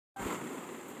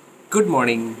Good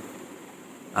morning,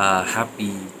 happy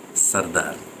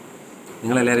Sardar.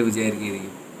 നിങ്ങളെല്ലാവരും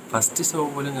വിചാരിക്കുകയും first show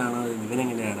പോലും കാണാതെ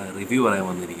ഇവനെങ്ങനെയാണ് റിവ്യൂ പറയാൻ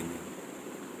വന്നിരിക്കുന്നത്.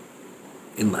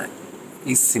 എന്നാൽ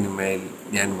ഈ സിനിമയിൽ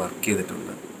ഞാൻ വർക്ക്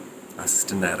ചെയ്തിട്ടുണ്ട്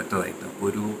അസിസ്റ്റൻറ്റ് ഡയറക്ടറായിട്ട്. അപ്പോൾ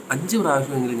ഒരു 5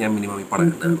 പ്രാവശ്യമെങ്കിലും ഞാൻ മിനിമം ഈ പടം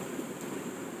കണ്ടായിരുന്നു.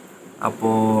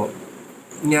 അപ്പോൾ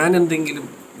ഞാൻ എന്തെങ്കിലും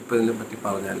ഇപ്പോൾ ഇതിനെ പറ്റി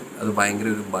പറഞ്ഞാൽ അത് ഭയങ്കര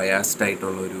ഒരു ബയാസ്ഡ്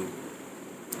ആയിട്ടുള്ള ഒരു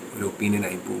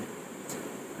ഒപ്പീനിയനായി പോവും.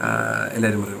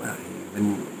 എല്ലാവരും പറയും ഇവൻ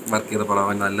വർക്ക് ചെയ്ത പടം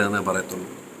അവൻ നല്ലതെന്നേ പറയത്തുള്ളൂ.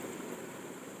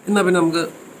 എന്നാൽ പിന്നെ നമുക്ക്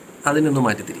അതിനൊന്ന്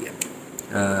മാറ്റിത്തിരിക്കാം.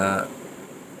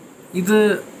 ഇത്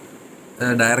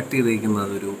ഡയറക്റ്റ്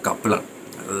ചെയ്തിരിക്കുന്നത് ഒരു കപ്പിളാണ്.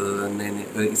 അത് തന്നെ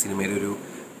ഈ സിനിമയിലെ ഒരു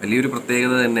വലിയൊരു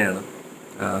പ്രത്യേകത തന്നെയാണ്.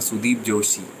 സുദീപ്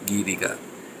ജോഷി, ഗീതിക,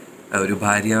 ഒരു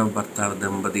ഭാര്യ ഭർത്താവ്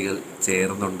ദമ്പതികൾ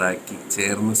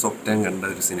ചേർന്ന് സ്വപ്നം കണ്ട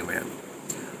ഒരു സിനിമയാണ്.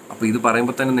 അപ്പോൾ ഇത്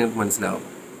പറയുമ്പോൾ തന്നെ നിങ്ങൾക്ക് മനസ്സിലാവും,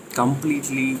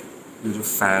 കംപ്ലീറ്റ്ലി ഒരു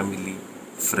ഫാമിലി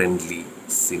ഫ്രണ്ട്ലി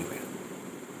സിനിമയാണ്.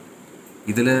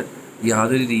 ഇതിൽ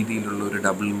യാതൊരു രീതിയിലുള്ള ഒരു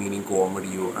ഡബിൾ മീനിങ്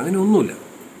കോമഡിയോ അങ്ങനെ ഒന്നുമില്ല.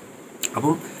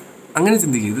 അപ്പം അങ്ങനെ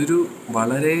ചിന്തിക്കുക, ഇതൊരു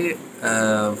വളരെ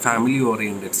ഫാമിലി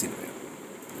ഓറിയൻറ്റഡ് സിനിമയാണ്.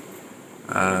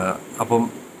 അപ്പം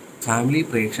ഫാമിലി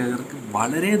പ്രേക്ഷകർക്ക്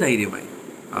വളരെ ധൈര്യമായി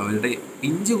അവരുടെ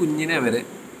പിഞ്ചു കുഞ്ഞിനെ വരെ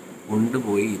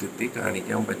കൊണ്ടുപോയി ഇരുത്തി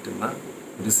കാണിക്കാൻ പറ്റുന്ന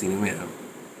ഒരു സിനിമയാണ്.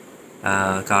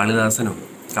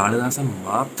 കാളിദാസൻ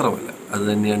മാത്രമല്ല, അത്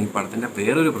തന്നെയാണ് ഈ പടത്തിൻ്റെ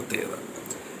വേറൊരു പ്രത്യേകത.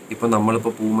 ഇപ്പം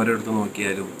നമ്മളിപ്പോൾ പൂമരം എടുത്ത്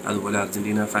നോക്കിയാലും അതുപോലെ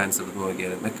അർജൻറ്റീന ഫാൻസ് എടുത്ത്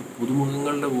നോക്കിയാലും ഒക്കെ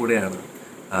പുതുമുഖങ്ങളുടെ കൂടെയാണ്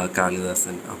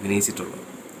കാളിദാസൻ അഭിനയിച്ചിട്ടുള്ളത്.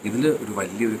 ഇതിൽ ഒരു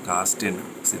വലിയൊരു കാസ്റ്റ് തന്നെ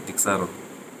ഉണ്ട്. സിദ്ദിഖ് സാറുണ്ട്,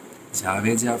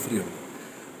 ജാവേദ് ജാഫ്രിയുണ്ട്,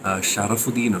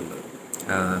 ഷറഫുദ്ദീനുണ്ട്,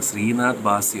 ശ്രീനാഥ്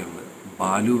ബാസിയുണ്ട്,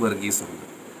 ബാലു വർഗീസുണ്ട്,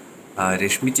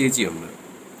 രശ്മി ചേച്ചിയുണ്ട്.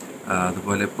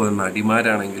 അതുപോലെ ഇപ്പോൾ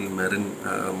നടിമാരാണെങ്കിൽ മെറിൻ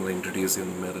നമ്മൾ ഇൻട്രൊഡ്യൂസ്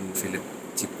ചെയ്യുന്നു, മെറിൻ ഫിലിപ്പ്,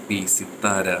 ചിപ്പി,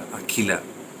 സിത്താര, അഖില,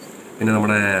 പിന്നെ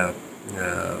നമ്മുടെ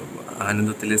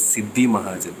ആനന്ദത്തിലെ സിദ്ധി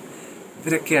മഹാജൻ,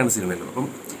 ഇവരൊക്കെയാണ് സിനിമയിൽ. അപ്പം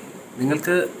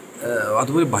നിങ്ങൾക്ക്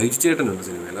അതുപോലെ ബൈജു ചേട്ടനുണ്ട്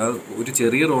സിനിമയിൽ. അത് ഒരു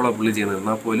ചെറിയ റോളാണ് പുള്ളി ചെയ്യുന്നത്,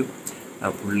 എന്നാൽ പോലും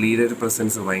പുള്ളിയുടെ ഒരു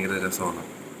പ്രസൻസ് ഭയങ്കര രസമാണ്.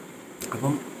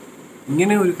 അപ്പം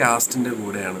ഇങ്ങനെ ഒരു കാസ്റ്റിൻ്റെ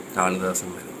കൂടെയാണ്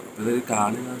കാളിദാസൻ വരുന്നത്. അപ്പോൾ ഇതൊരു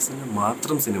കാളിദാസൻ്റെ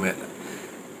മാത്രം സിനിമയല്ല.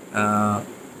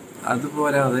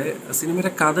 അതുപോരാതെ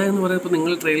സിനിമയുടെ കഥ എന്ന് പറയുമ്പോൾ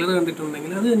നിങ്ങൾ ട്രെയിലർ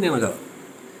കണ്ടിട്ടുണ്ടെങ്കിൽ അത് തന്നെയാണ് കഥ.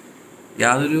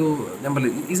 യാതൊരു ഞാൻ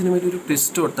പറയില്ല ഈ സിനിമയിൽ ഒരു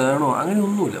ട്വിസ്റ്റോ ടേണോ അങ്ങനെ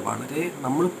ഒന്നുമില്ല. വളരെ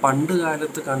നമ്മൾ പണ്ട്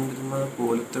കാലത്ത് കണ്ടിരുന്ന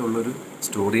പോലത്തെ ഉള്ളൊരു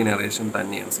സ്റ്റോറി നറേഷൻ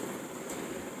തന്നെയാണ് സിനിമ.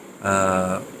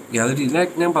 യാതൊരു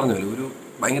ഞാൻ പറഞ്ഞല്ലോ, ഒരു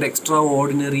ഭയങ്കര എക്സ്ട്രാ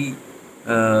ഓർഡിനറി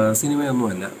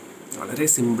സിനിമയൊന്നുമല്ല. വളരെ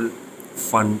സിമ്പിൾ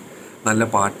ഫൺ, നല്ല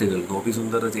പാട്ടുകൾ. ഗോപി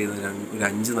സുന്ദർ ചെയ്ത ഒരു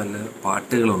 5 നല്ല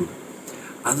പാട്ടുകളുണ്ട്.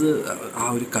 അത് ആ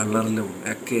ഒരു കളറിലും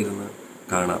ഒക്കെ ഇരുന്ന്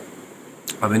കാണാം.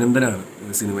 അഭിനന്ദനാണ്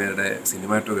സിനിമയുടെ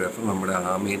സിനിമാറ്റോഗ്രാഫർ. നമ്മുടെ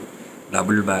ആമീൻ,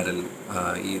 ഡബിൾ ബാരൽ,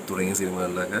 ഈ തുടങ്ങിയ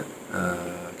സിനിമകളിലൊക്കെ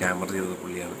ക്യാമറ ചെയ്തത്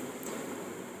പുള്ളിയാണ്.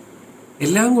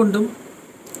 എല്ലാം കൊണ്ടും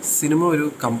സിനിമ ഒരു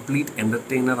കംപ്ലീറ്റ്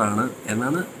എൻ്റർടൈനറാണ്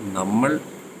എന്നാണ് നമ്മൾ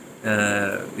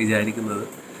വിചാരിക്കുന്നത്.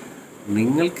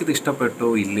 നിങ്ങൾക്കിത്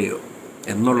ഇഷ്ടപ്പെട്ടോ ഇല്ലയോ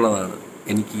എന്നുള്ളതാണ്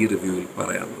എനിക്ക് ഈ റിവ്യൂവിൽ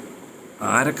പറയാനുള്ളത്.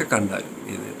 ആരൊക്കെ കണ്ടാലും,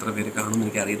 ഇത് എത്ര പേര് കാണുമെന്ന്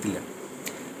എനിക്കറിയത്തില്ല,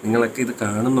 നിങ്ങളൊക്കെ ഇത്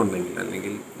കാണുന്നുണ്ടെങ്കിൽ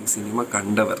അല്ലെങ്കിൽ ഈ സിനിമ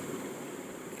കണ്ടവർ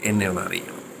എന്നെ ഒന്ന്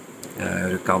അറിയണം,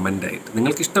 ഒരു കമൻ്റായിട്ട്.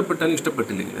 നിങ്ങൾക്ക് ഇഷ്ടപ്പെട്ടാലും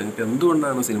ഇഷ്ടപ്പെട്ടില്ലെങ്കിൽ നിങ്ങൾക്ക്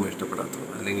എന്തുകൊണ്ടാണ് സിനിമ ഇഷ്ടപ്പെടാത്തത്,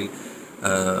 അല്ലെങ്കിൽ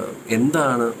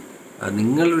എന്താണ്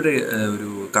നിങ്ങളുടെ ഒരു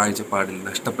കാഴ്ചപ്പാടിൽ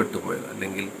നഷ്ടപ്പെട്ടു പോയത്,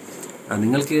 അല്ലെങ്കിൽ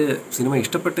നിങ്ങൾക്ക് സിനിമ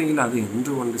ഇഷ്ടപ്പെട്ടെങ്കിൽ അത്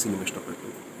എന്തുകൊണ്ട് സിനിമ ഇഷ്ടപ്പെട്ടു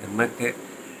എന്നൊക്കെ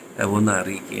ഒന്ന്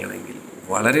അറിയിക്കുകയാണെങ്കിൽ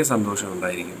വളരെ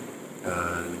സന്തോഷമുണ്ടായിരിക്കും.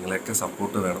 നിങ്ങളെയൊക്കെ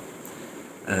സപ്പോർട്ട് വേണം.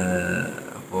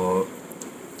 അപ്പോൾ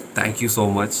thank you so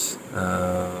much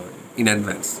in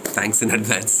advance. Thanks in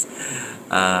advance.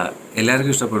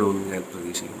 എല്ലാവർക്കും ഇഷ്ടപ്പെടുമെന്ന് ഞാൻ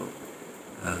പ്രതീക്ഷിക്കുന്നു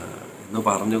എന്ന്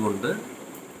പറഞ്ഞുകൊണ്ട്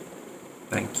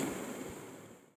താങ്ക് യു.